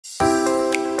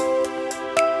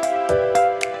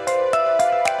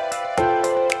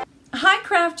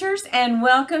crafters, and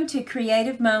welcome to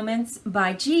Creative Moments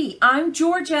by G. I'm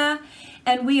Georgia,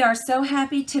 and we are so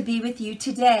happy to be with you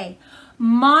today.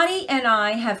 Monty and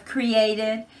I have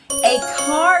created a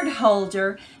card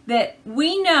holder that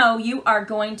we know you are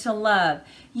going to love.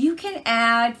 You can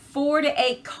add 4 to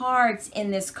 8 cards in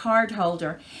this card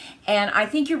holder, and I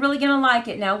think you're really going to like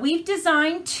it. Now, we've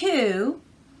designed 2,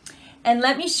 and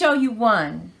let me show you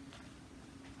one.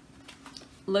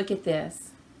 Look at this.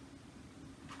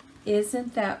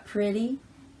 Isn't that pretty?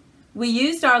 We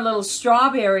used our little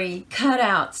strawberry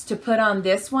cutouts to put on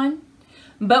this one,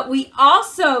 but we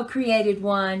also created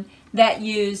one that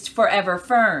used Forever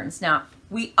Ferns. Now,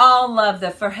 we all love the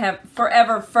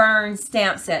Forever Ferns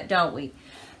stamp set, don't we?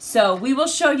 So we will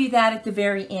show you that at the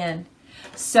very end.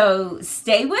 So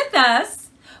stay with us,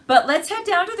 but let's head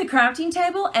down to the crafting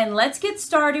table and let's get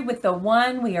started with the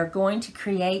one we are going to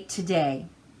create today.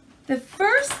 The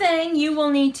first thing you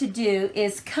will need to do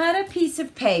is cut a piece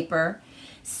of paper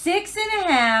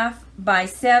 6½ by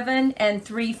 7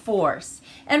 3/4.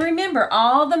 And remember,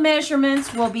 all the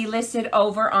measurements will be listed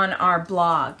over on our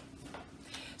blog.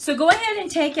 So go ahead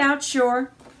and take out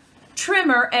your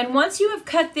trimmer, and once you have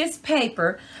cut this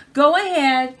paper, go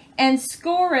ahead and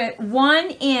score it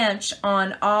 1 inch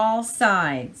on all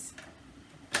sides.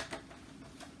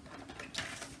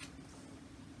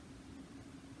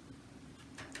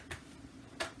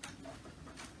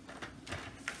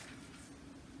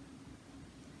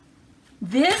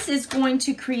 This is going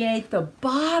to create the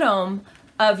bottom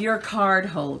of your card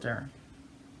holder.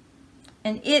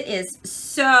 And it is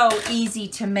so easy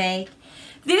to make.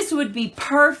 This would be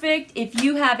perfect if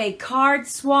you have a card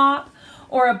swap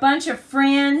or a bunch of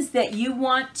friends that you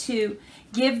want to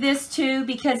give this to,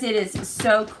 because it is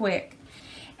so quick.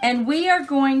 And we are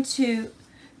going to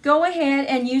go ahead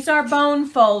and use our bone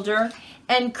folder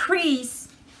and crease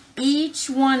each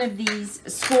one of these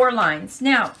score lines.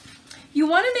 Now, you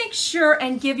want to make sure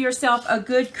and give yourself a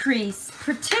good crease,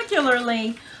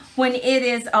 particularly when it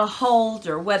is a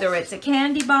holder, whether it's a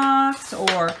candy box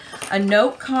or a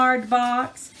note card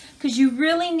box, because you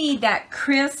really need that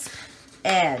crisp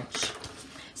edge.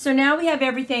 So now we have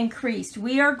everything creased.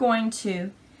 We are going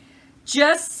to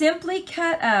just simply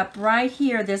cut up right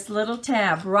here, this little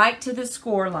tab, right to the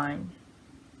score line.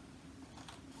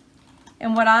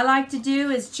 And what I like to do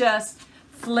is just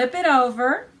flip it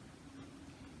over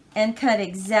and cut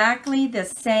exactly the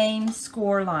same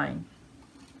score line.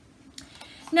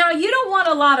 Now, you don't want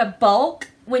a lot of bulk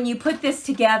when you put this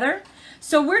together,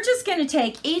 so we're just going to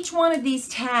take each one of these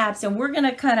tabs and we're going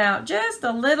to cut out just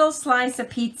a little slice of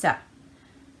pizza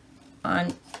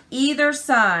on either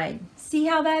side. See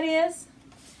how that is?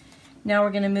 Now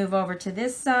we're going to move over to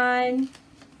this side.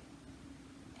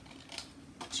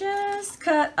 Just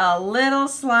cut a little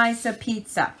slice of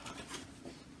pizza.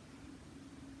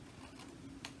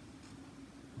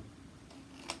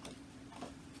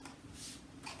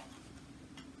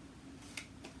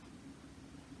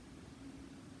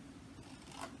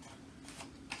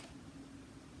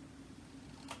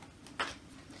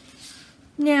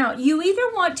 Now, you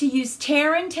either want to use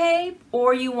tear and tape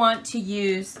or you want to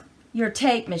use your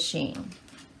tape machine.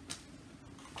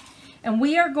 And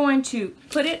we are going to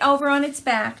put it over on its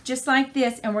back just like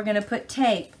this, and we're going to put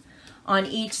tape on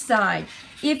each side.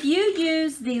 If you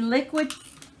use the liquid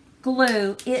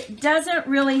glue, it doesn't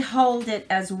really hold it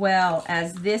as well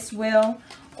as this will,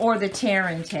 or the tear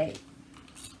and tape.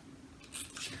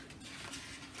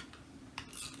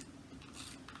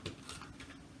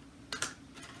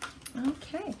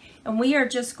 Okay, and we are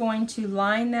just going to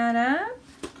line that up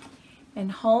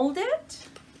and hold it.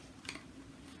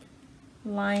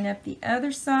 Line up the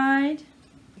other side.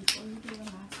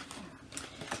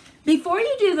 Before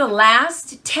you do the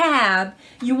last tab,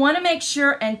 you want to make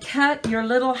sure and cut your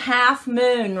little half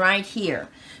moon right here.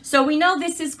 So we know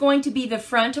this is going to be the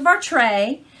front of our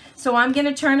tray, so I'm going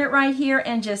to turn it right here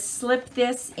and just slip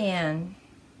this in.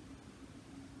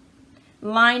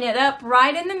 Line it up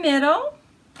right in the middle.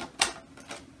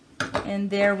 And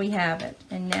there we have it.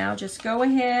 And now just go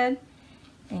ahead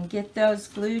and get those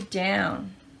glued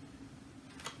down.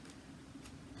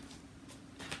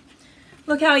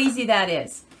 Look how easy that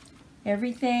is.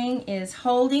 Everything is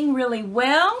holding really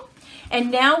well.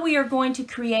 And now we are going to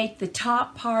create the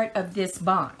top part of this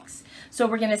box. So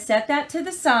we're going to set that to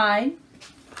the side.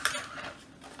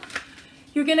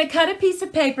 You're going to cut a piece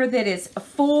of paper that is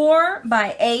 4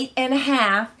 by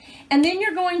 8½ and then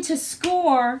you're going to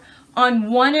score on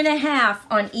 1½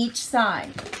 on each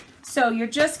side. So you're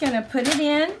just going to put it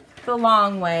in the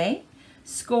long way,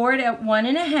 score it at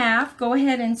 1½ go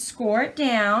ahead and score it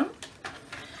down,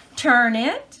 turn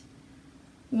it,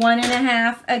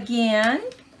 1½ again,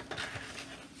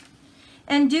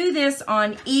 and do this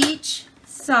on each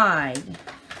side.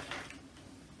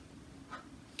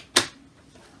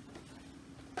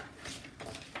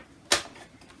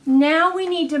 Now we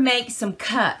need to make some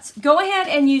cuts. Go ahead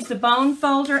and use the bone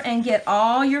folder and get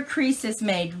all your creases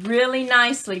made really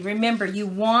nicely. Remember, you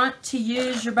want to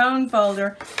use your bone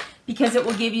folder because it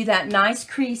will give you that nice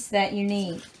crease that you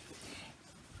need.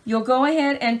 You'll go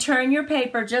ahead and turn your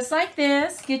paper just like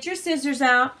this. Get your scissors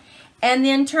out and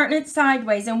then turn it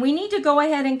sideways. And we need to go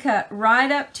ahead and cut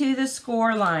right up to the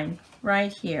score line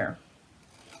right here.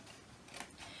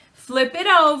 Flip it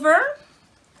over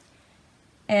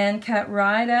and cut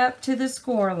right up to the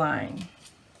score line.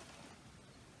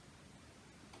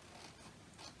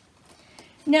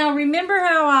 Now remember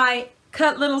how I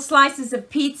cut little slices of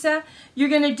pizza? You're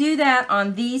going to do that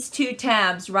on these two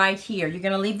tabs right here. You're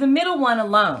going to leave the middle one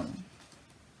alone.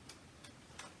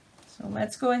 So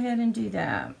let's go ahead and do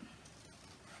that.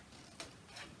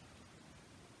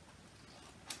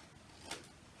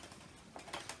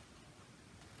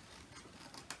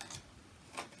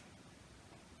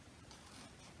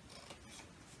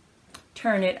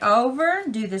 Turn it over,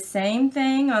 do the same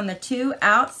thing on the two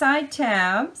outside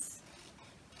tabs.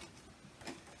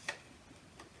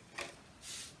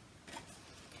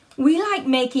 We like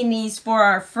making these for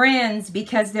our friends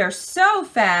because they're so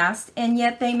fast and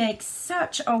yet they make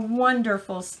such a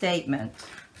wonderful statement.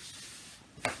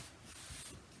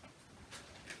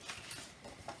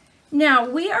 Now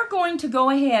we are going to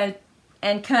go ahead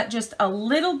and cut just a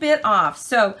little bit off.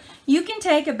 So you can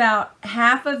take about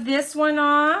half of this one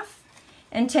off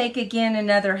and take again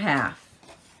another half.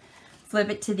 Flip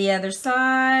it to the other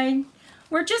side.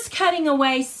 We're just cutting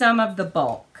away some of the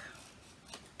bulk.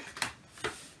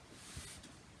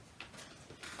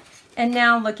 And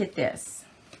now look at this.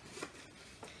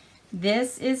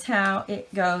 This is how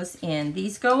it goes in.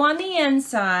 These go on the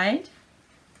inside.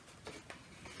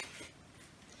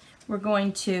 We're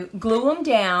going to glue them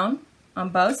down on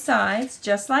both sides,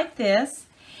 just like this.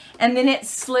 And then it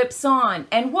slips on.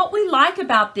 And what we like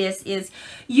about this is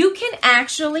you can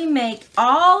actually make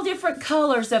all different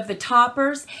colors of the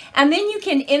toppers, and then you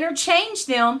can interchange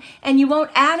them and you won't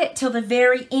add it till the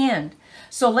very end.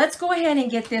 So let's go ahead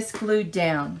and get this glued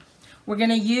down. We're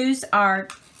going to use our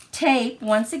tape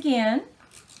once again.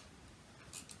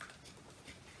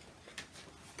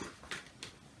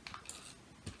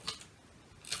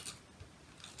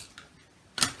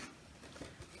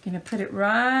 Going to put it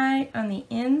right on the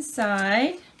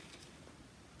inside.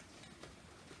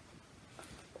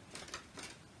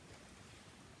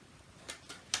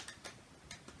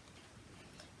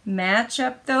 Match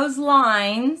up those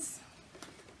lines.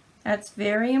 That's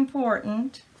very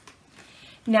important.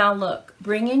 Now look,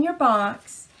 bring in your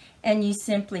box and you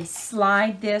simply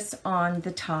slide this on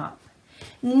the top.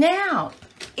 Now,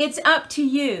 it's up to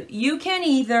you. You can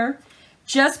either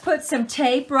just put some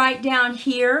tape right down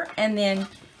here and then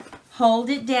hold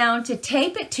it down to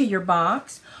tape it to your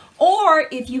box. Or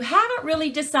if you haven't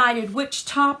really decided which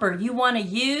topper you want to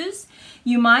use,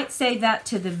 you might save that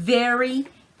to the very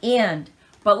end.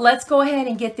 But let's go ahead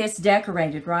and get this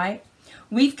decorated, right?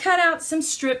 We've cut out some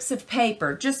strips of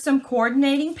paper, just some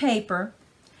coordinating paper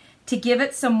to give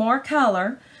it some more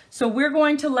color. So we're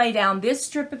going to lay down this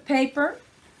strip of paper.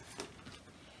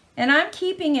 And I'm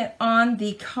keeping it on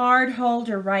the card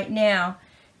holder right now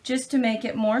just to make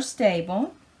it more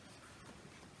stable.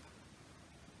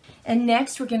 And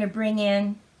next we're going to bring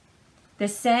in the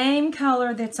same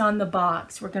color that's on the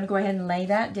box. We're going to go ahead and lay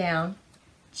that down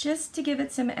just to give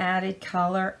it some added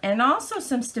color and also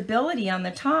some stability on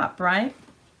the top, right?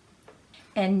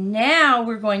 And now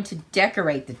we're going to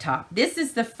decorate the top. This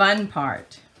is the fun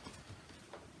part.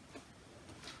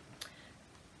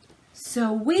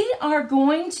 So we are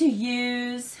going to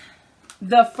use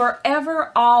the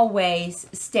Forever Always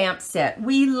stamp set.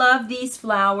 We love these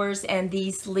flowers and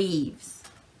these leaves.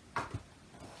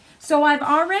 So I've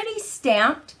already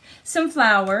stamped some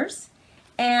flowers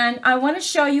and I want to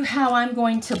show you how I'm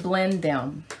going to blend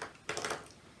them.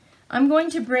 I'm going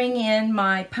to bring in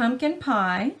my pumpkin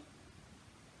pie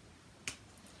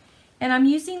and I'm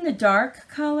using the dark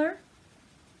color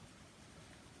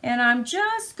and I'm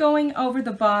just going over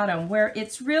the bottom where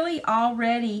it's really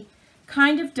already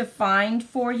kind of defined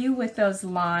for you with those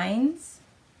lines.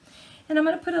 And I'm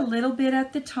going to put a little bit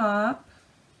at the top.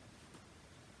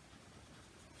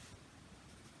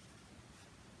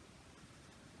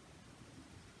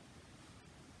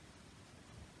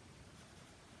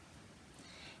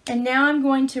 And now I'm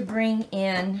going to bring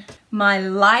in my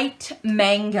light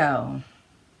mango.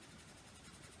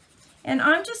 And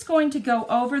I'm just going to go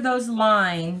over those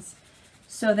lines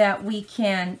so that we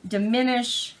can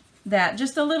diminish that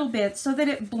just a little bit so that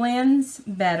it blends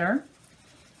better.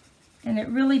 And it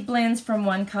really blends from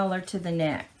one color to the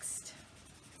next.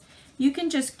 You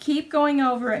can just keep going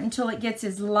over it until it gets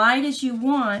as light as you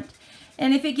want.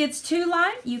 And if it gets too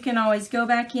light, you can always go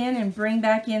back in and bring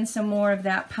back in some more of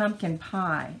that pumpkin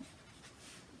pie.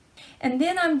 And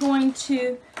then I'm going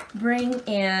to bring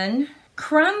in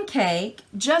crumb cake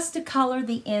just to color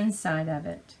the inside of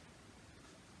it.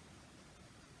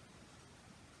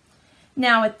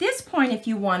 Now at this point, if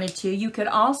you wanted to, you could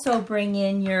also bring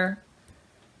in your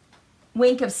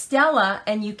Wink of Stella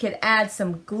and you could add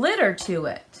some glitter to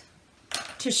it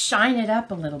to shine it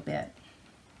up a little bit.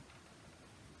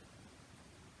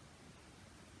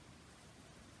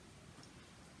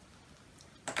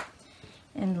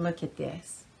 And look at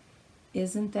this.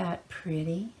 Isn't that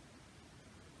pretty?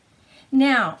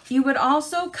 Now, you would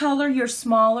also color your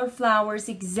smaller flowers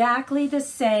exactly the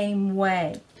same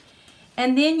way.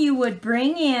 And then you would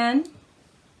bring in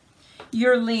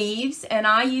your leaves, and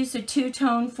I use a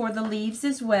two-tone for the leaves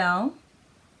as well.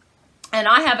 And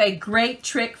I have a great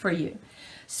trick for you.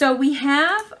 So we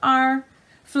have our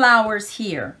flowers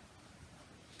here.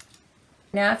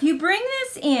 Now if you bring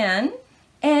this in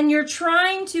and you're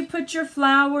trying to put your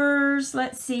flowers,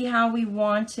 let's see how we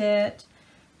want it.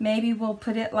 Maybe we'll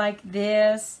put it like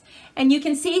this. And you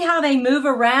can see how they move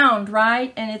around,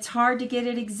 right? And it's hard to get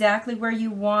it exactly where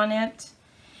you want it.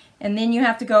 And then you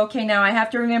have to go, okay, now I have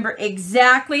to remember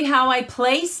exactly how I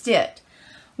placed it.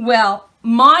 Well,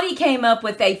 Maudie came up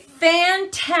with a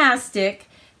fantastic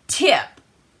tip.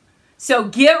 So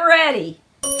get ready.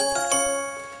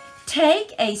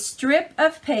 Take a strip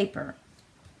of paper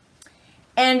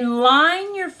and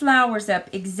line your flowers up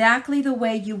exactly the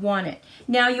way you want it.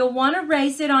 Now you'll want to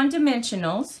raise it on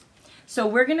dimensionals. So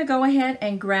we're going to go ahead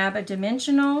and grab a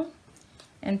dimensional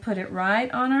and put it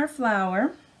right on our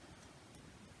flower.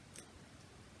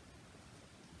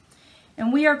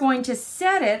 And we are going to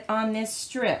set it on this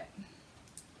strip,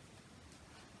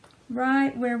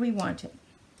 right where we want it.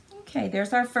 Okay,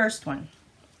 there's our first one.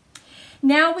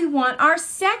 Now we want our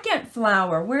second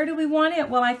flower. Where do we want it?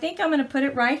 Well, I think I'm going to put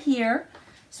it right here.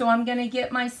 So I'm going to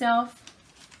get myself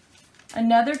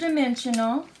another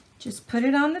dimensional. Just put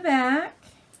it on the back.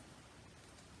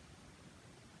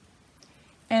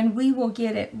 And we will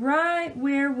get it right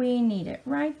where we need it,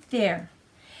 right there.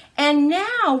 And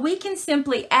now we can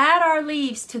simply add our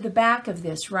leaves to the back of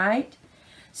this, right?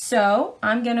 So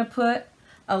I'm going to put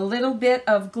a little bit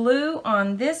of glue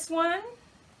on this one,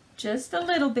 just a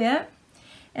little bit,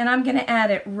 and I'm going to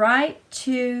add it right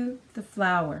to the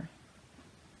flower.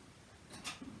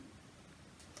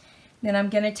 Then I'm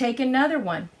going to take another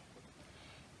one.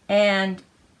 And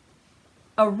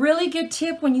a really good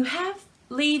tip when you have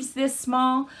leaves this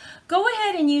small, go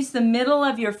ahead and use the middle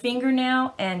of your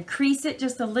fingernail and crease it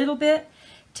just a little bit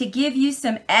to give you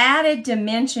some added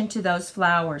dimension to those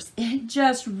flowers. It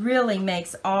just really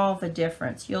makes all the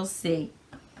difference. You'll see.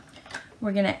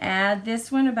 We're going to add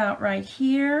this one about right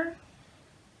here.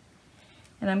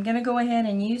 And I'm going to go ahead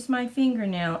and use my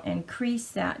fingernail and crease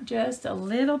that just a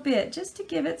little bit just to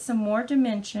give it some more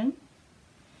dimension.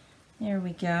 There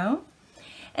we go.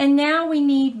 And now we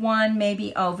need one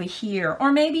maybe over here,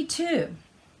 or maybe two.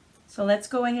 So let's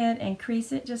go ahead and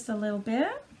crease it just a little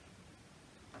bit.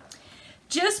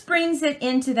 Just brings it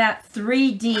into that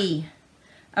 3D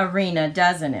arena,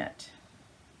 doesn't it?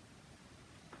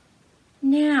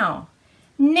 Now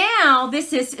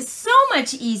this is so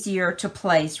much easier to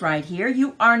place right here.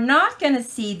 You are not going to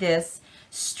see this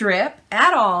strip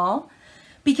at all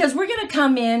because we're going to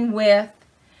come in with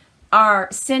our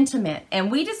sentiment, and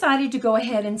we decided to go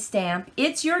ahead and stamp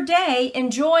 "It's your day,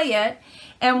 enjoy it,"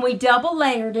 and we double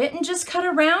layered it and just cut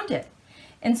around it.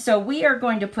 And so we are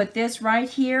going to put this right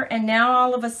here, and now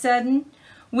all of a sudden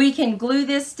we can glue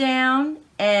this down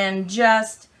and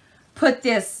just put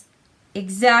this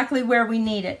exactly where we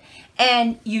need it.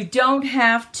 And you don't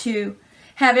have to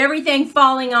have everything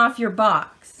falling off your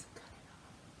box.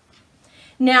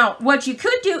 Now what you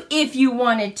could do if you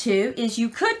wanted to is you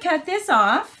could cut this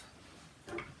off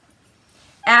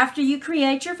after you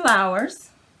create your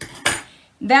flowers.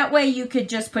 That way you could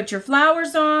just put your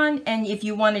flowers on, and if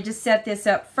you wanted to set this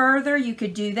up further, you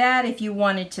could do that. If you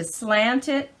wanted to slant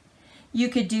it, you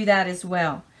could do that as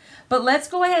well. But let's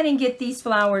go ahead and get these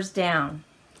flowers down.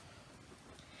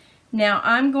 Now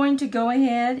I'm going to go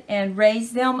ahead and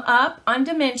raise them up on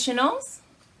dimensionals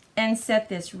and set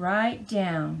this right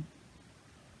down,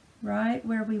 right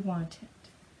where we want it.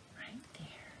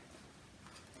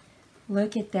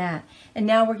 Look at that. And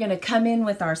now we're going to come in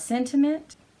with our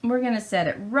sentiment. We're going to set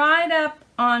it right up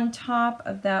on top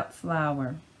of that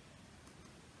flower.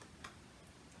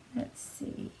 Let's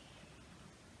see.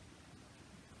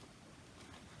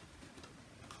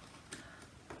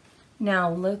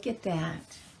 Now look at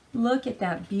that. Look at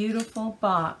that beautiful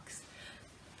box.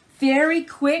 Very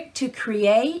quick to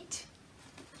create.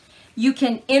 You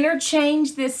can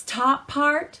interchange this top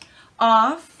part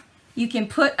off. You can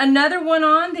put another one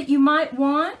on that you might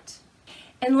want.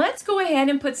 And let's go ahead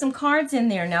and put some cards in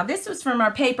there. Now this was from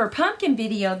our paper pumpkin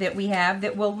video that we have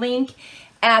that we'll link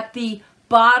at the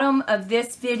bottom of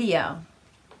this video.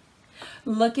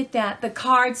 Look at that. The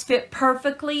cards fit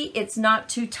perfectly. It's not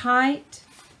too tight.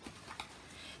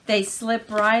 They slip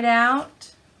right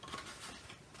out.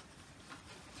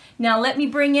 Now let me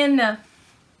bring in the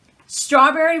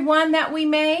strawberry one that we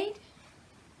made.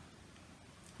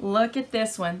 Look at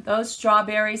this one. Those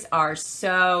strawberries are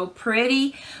so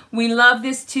pretty. We love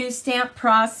this two-stamp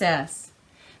process.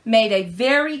 Made a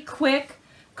very quick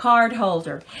card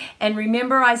holder. And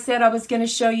remember I said I was going to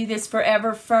show you this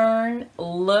Forever Fern.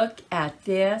 Look at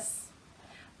this.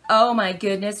 Oh my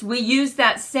goodness. We used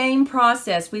that same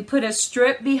process. We put a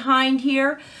strip behind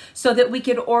here so that we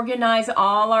could organize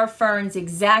all our ferns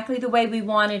exactly the way we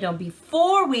wanted them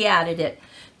before we added it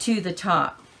to the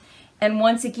top. And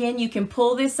once again, you can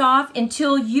pull this off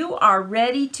until you are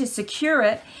ready to secure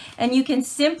it. And you can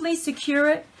simply secure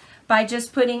it by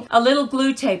just putting a little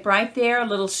glue tape right there, a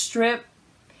little strip,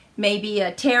 maybe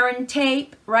a tearing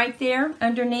tape right there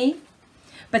underneath.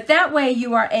 But that way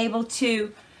you are able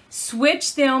to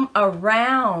switch them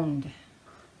around.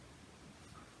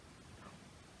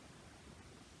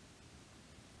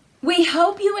 We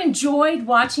hope you enjoyed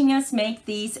watching us make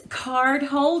these card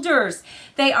holders.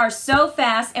 They are so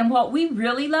fast, and what we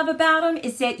really love about them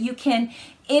is that you can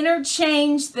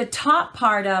interchange the top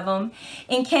part of them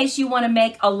in case you want to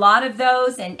make a lot of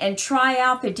those and try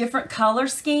out the different color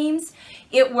schemes.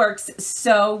 It works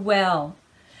so well.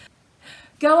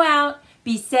 Go out,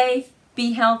 be safe,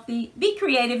 be healthy, be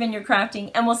creative in your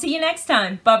crafting, and we'll see you next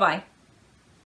time. Bye-bye.